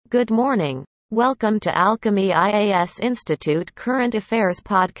Good morning. Welcome to Alchemy IAS Institute Current Affairs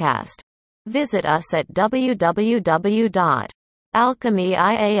Podcast. Visit us at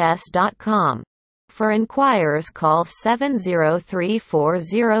www.alchemyias.com. For inquirers, call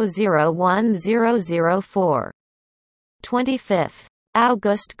 703-400-1004. 25th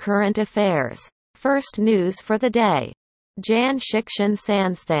August Current Affairs. First news for the day. Jan Shikshan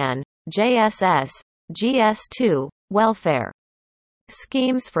Sansthan, JSS, GS2, Welfare.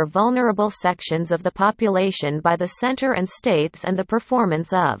 Schemes for vulnerable sections of the population by the center and states and the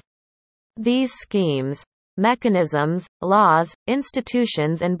performance of these schemes, mechanisms, laws,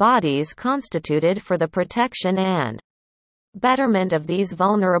 institutions and bodies constituted for the protection and betterment of these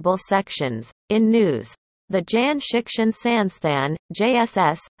vulnerable sections. In news, the Jan Shikshan Sansthan,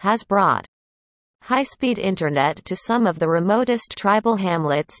 JSS, has brought high-speed internet to some of the remotest tribal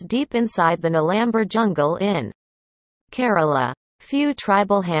hamlets deep inside the Nilambur jungle in Kerala. Few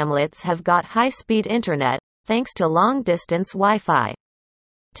tribal hamlets have got high-speed internet, thanks to long-distance Wi-Fi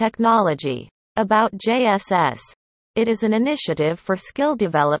technology. About JSS. It is an initiative for skill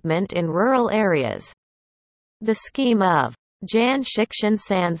development in rural areas. The scheme of Jan Shikshan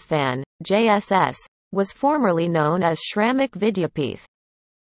Sansthan, JSS, was formerly known as Shramik Vidyapith.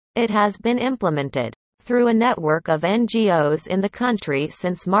 It has been implemented through a network of NGOs in the country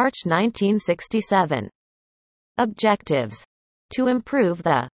since March 1967. Objectives: to improve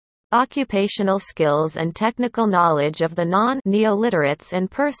the occupational skills and technical knowledge of the non-neoliterates and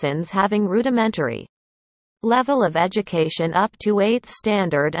persons having rudimentary level of education up to 8th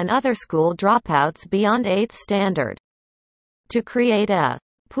standard and other school dropouts beyond 8th standard. To create a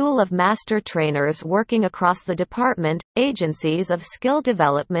pool of master trainers working across the department, agencies of skill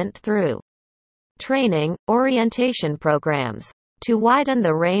development through training, orientation programs. To widen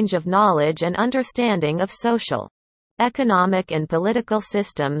the range of knowledge and understanding of social, economic and political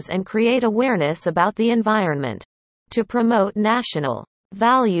systems and create awareness about the environment. To promote national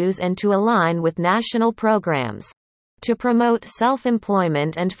values and to align with national programs. To promote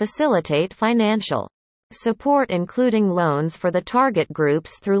self-employment and facilitate financial support including loans for the target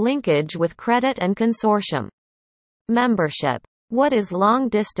groups through linkage with credit and consortium. Membership. What is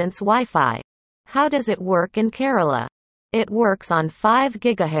long-distance Wi-Fi? How does it work in Kerala? It works on 5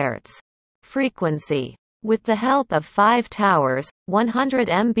 GHz frequency. With the help of 5 towers, 100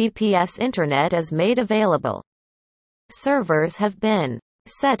 Mbps internet is made available. Servers have been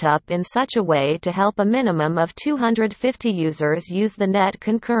set up in such a way to help a minimum of 250 users use the net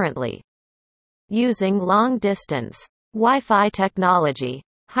concurrently. Using long-distance Wi-Fi technology,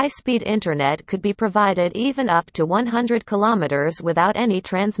 high-speed internet could be provided even up to 100 kilometers without any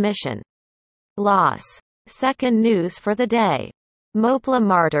transmission loss. Second news for the day. Mopla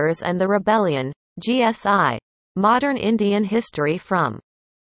Martyrs and the Rebellion, GSI. Modern Indian history from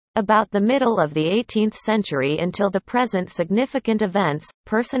about the middle of the 18th century until the present. Significant events,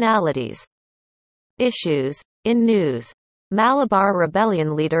 personalities, issues. In news, Malabar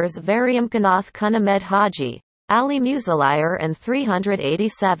Rebellion leaders Variamkanath Kunamed Haji, Ali Musalayar and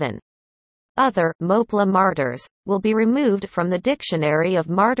 387 other Mopla martyrs will be removed from the Dictionary of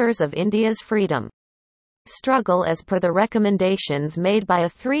Martyrs of India's Freedom Struggle as per the recommendations made by a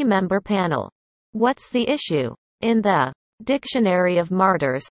 3-member panel. What's the issue? In the Dictionary of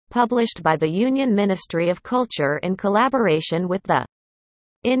Martyrs, published by the Union Ministry of Culture in collaboration with the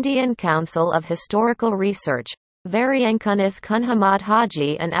Indian Council of Historical Research, Variamkanath Kunhamad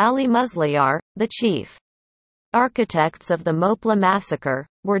Haji and Ali Muslayar, the chief architects of the Mopla massacre,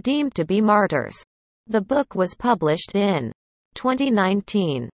 were deemed to be martyrs. The book was published in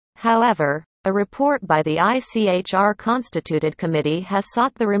 2019. However, a report by the ICHR Constituted Committee has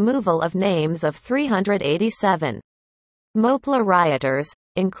sought the removal of names of 387 Mopla rioters,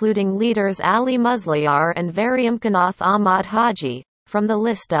 including leaders Ali Muslayar and Variamkanath Ahmad Haji, from the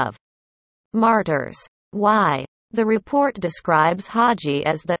list of martyrs. Why? The report describes Haji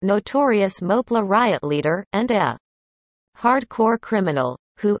as the notorious Mopla riot leader, and a hardcore criminal,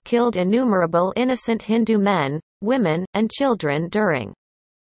 who killed innumerable innocent Hindu men, women, and children during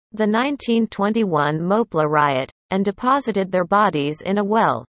the 1921 Mopla riot, and deposited their bodies in a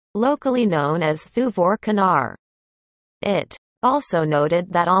well, locally known as Thuvor Kanar. It also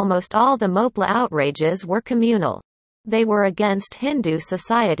noted that almost all the Mopla outrages were communal. They were against Hindu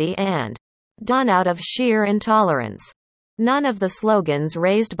society and done out of sheer intolerance. None of the slogans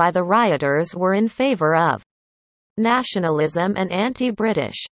raised by the rioters were in favor of nationalism and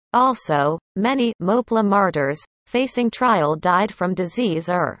anti-British. Also, many Mopla martyrs facing trial died from disease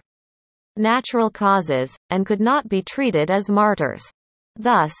or natural causes, and could not be treated as martyrs.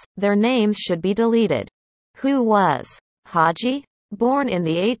 Thus, their names should be deleted. Who was Haji? Born in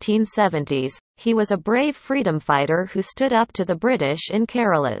the 1870s, he was a brave freedom fighter who stood up to the British in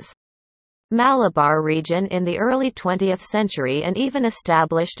Kerala's Malabar region in the early 20th century and even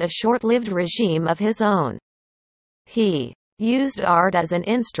established a short-lived regime of his own. He used art as an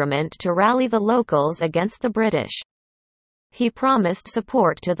instrument to rally the locals against the British. He promised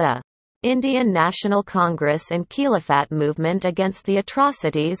support to the Indian National Congress and Khilafat movement against the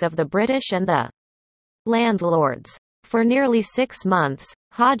atrocities of the British and the landlords. For nearly 6 months,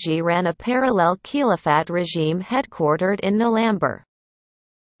 Haji ran a parallel Khilafat regime headquartered in Nilambur,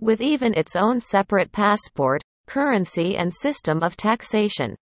 with even its own separate passport, currency and system of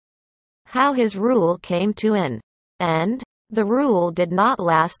taxation. How his rule came to an end? The rule did not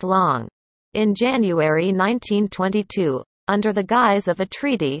last long. In January 1922, under the guise of a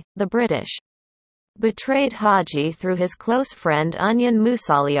treaty, the British betrayed Haji through his close friend Unyan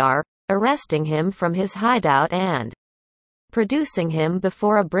Musaliar, arresting him from his hideout and producing him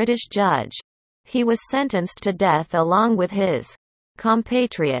before a British judge. He was sentenced to death along with his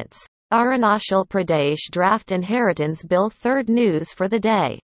compatriots. Arunachal Pradesh Draft Inheritance Bill. Third news for the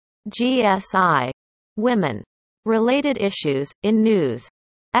day. GSI. Women. Related issues. In news,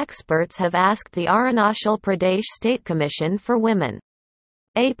 experts have asked the Arunachal Pradesh State Commission for Women,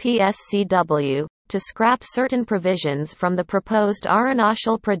 APSCW, to scrap certain provisions from the proposed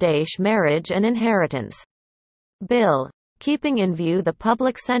Arunachal Pradesh Marriage and Inheritance Bill, keeping in view the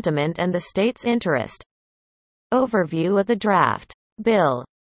public sentiment and the state's interest. Overview of the draft bill.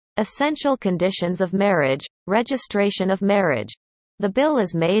 Essential conditions of marriage, registration of marriage. The bill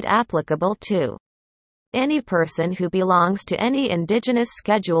is made applicable to any person who belongs to any indigenous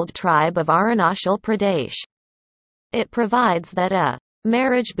scheduled tribe of Arunachal Pradesh. It provides that a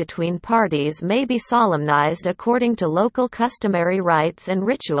marriage between parties may be solemnized according to local customary rites and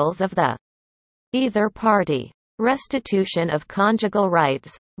rituals of the either party. Restitution of conjugal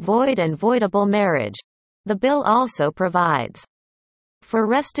rights, void and voidable marriage. The bill also provides for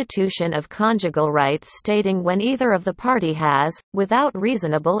restitution of conjugal rights, stating when either of the party has, without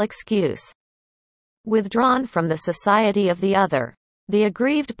reasonable excuse, withdrawn from the society of the other, the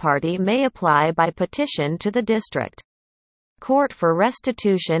aggrieved party may apply by petition to the district court for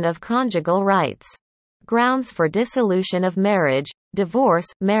restitution of conjugal rights. Grounds for dissolution of marriage, divorce,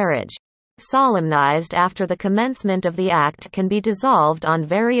 marriage solemnized after the commencement of the act can be dissolved on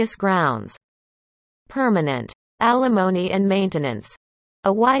various grounds. Permanent alimony and maintenance.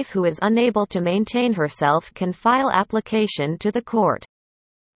 A wife who is unable to maintain herself can file application to the court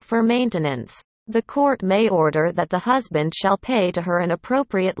for maintenance. The court may order that the husband shall pay to her an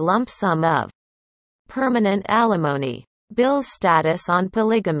appropriate lump sum of permanent alimony. Bill's status on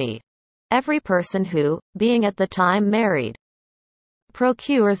polygamy. Every person who, being at the time married,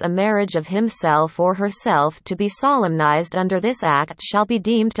 procures a marriage of himself or herself to be solemnized under this act shall be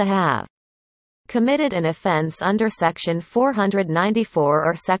deemed to have committed an offence under Section 494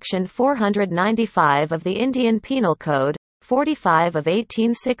 or Section 495 of the Indian Penal Code, 45 of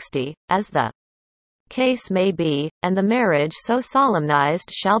 1860, as the case may be, and the marriage so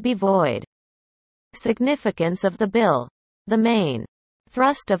solemnized shall be void. Significance of the bill. The main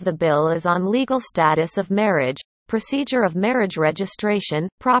thrust of the bill is on legal status of marriage, procedure of marriage registration,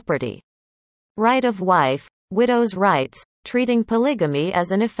 property right of wife, widow's rights, treating polygamy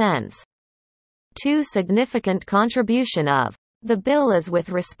as an offense. 2. Significant contribution of the bill is with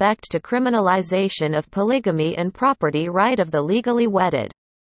respect to criminalization of polygamy and property right of the legally wedded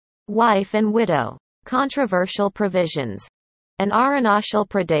wife and widow. Controversial provisions. An Arunachal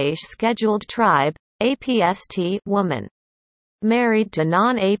Pradesh Scheduled Tribe, APST, woman married to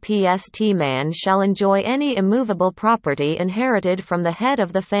non-APST man shall enjoy any immovable property inherited from the head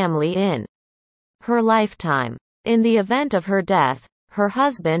of the family in her lifetime. In the event of her death, her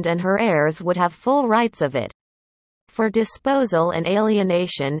husband and her heirs would have full rights of it for disposal and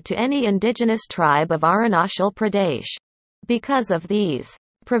alienation to any indigenous tribe of Arunachal Pradesh. Because of these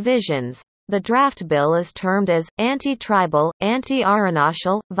provisions, the draft bill is termed as anti-tribal,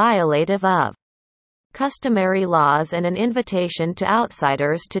 anti-Arunachal, violative of customary laws and an invitation to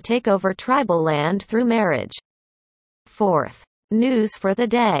outsiders to take over tribal land through marriage. Fourth news for the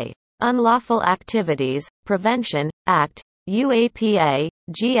day. Unlawful Activities, Prevention, Act, UAPA,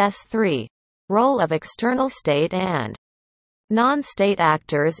 GS3. Role of external state and non-state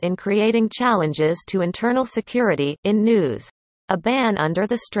actors in creating challenges to internal security. In news, a ban under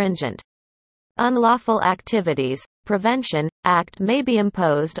the stringent Unlawful Activities, Prevention, Act may be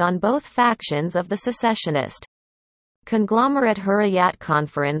imposed on both factions of the secessionist conglomerate Hurriyat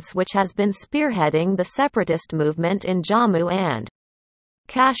Conference, which has been spearheading the separatist movement in Jammu and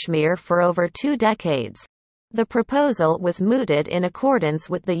Kashmir for over 2 decades. The proposal was mooted in accordance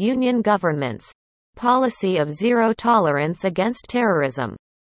with the Union government's policy of zero tolerance against terrorism.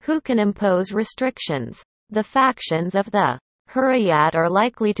 Who can impose restrictions? The factions of the Hurriyat are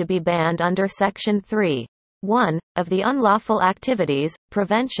likely to be banned under Section 3(1) of the Unlawful Activities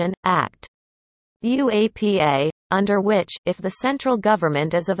Prevention Act. UAPA, under which, if the central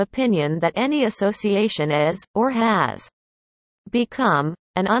government is of opinion that any association is, or has become,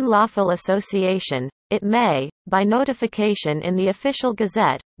 an unlawful association, it may, by notification in the Official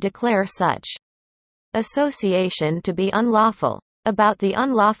Gazette, declare such association to be unlawful. About the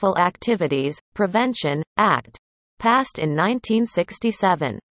Unlawful Activities Prevention Act, passed in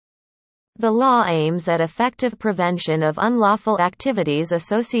 1967. The law aims at effective prevention of unlawful activities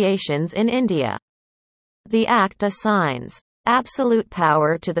associations in India. The Act assigns absolute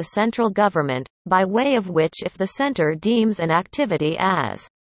power to the central government, by way of which if the centre deems an activity as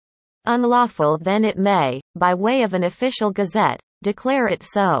unlawful then it may, by way of an official gazette, declare it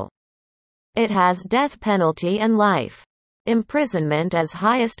so. It has death penalty and life imprisonment as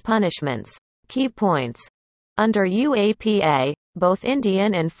highest punishments. Key points. Under UAPA, both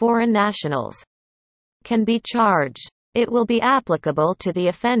Indian and foreign nationals can be charged. It will be applicable to the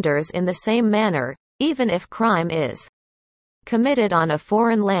offenders in the same manner, even if crime is committed on a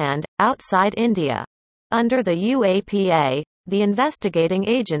foreign land, outside India. Under the UAPA, the investigating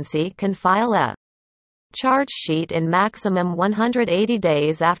agency can file a charge sheet in maximum 180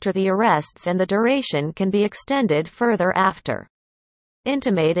 days after the arrests, and the duration can be extended further after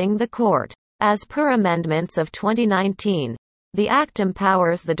intimating the court. As per amendments of 2019, the Act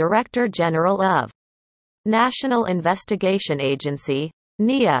empowers the Director General of National Investigation Agency,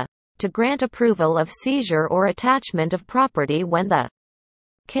 NIA, to grant approval of seizure or attachment of property when the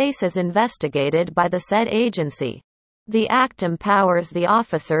case is investigated by the said agency. The Act empowers the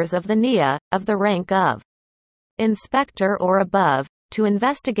officers of the NIA, of the rank of inspector or above, to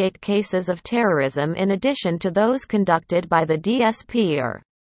investigate cases of terrorism in addition to those conducted by the DSP or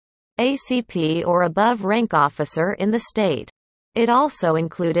ACP or above rank officer in the state. It also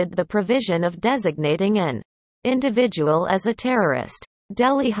included the provision of designating an individual as a terrorist.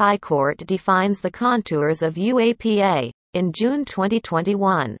 Delhi High Court defines the contours of UAPA in June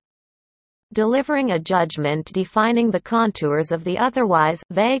 2021, delivering a judgment defining the contours of the otherwise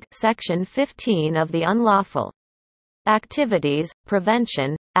vague Section 15 of the Unlawful Activities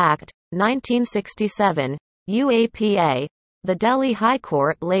Prevention Act, 1967, UAPA. The Delhi High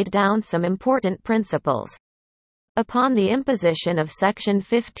Court laid down some important principles upon the imposition of Section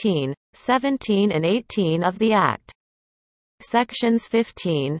 15, 17 and 18 of the Act. Sections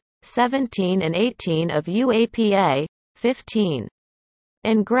 15, 17 and 18 of UAPA, 15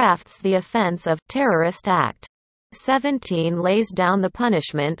 engrafts the offence of terrorist act. 17 lays down the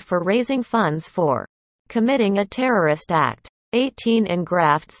punishment for raising funds for committing a terrorist act. 18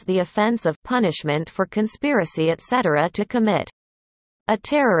 engrafts the offence of punishment for conspiracy etc. to commit a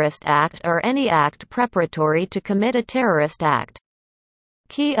terrorist act or any act preparatory to commit a terrorist act.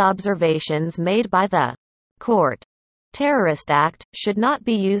 Key observations made by the court. Terrorist act should not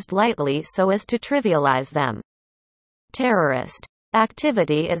be used lightly so as to trivialize them. Terrorist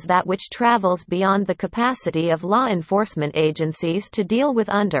activity is that which travels beyond the capacity of law enforcement agencies to deal with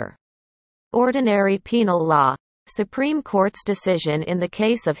under ordinary penal law. Supreme Court's decision in the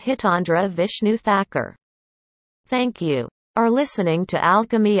case of Hitendra Vishnu Thakur. Thank you. Are listening to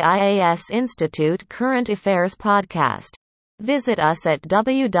Alchemy IAS Institute Current Affairs Podcast. Visit us at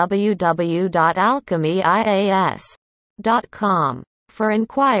www.alchemyias.com. For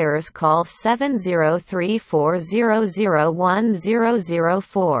inquirers call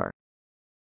 703-400-1004.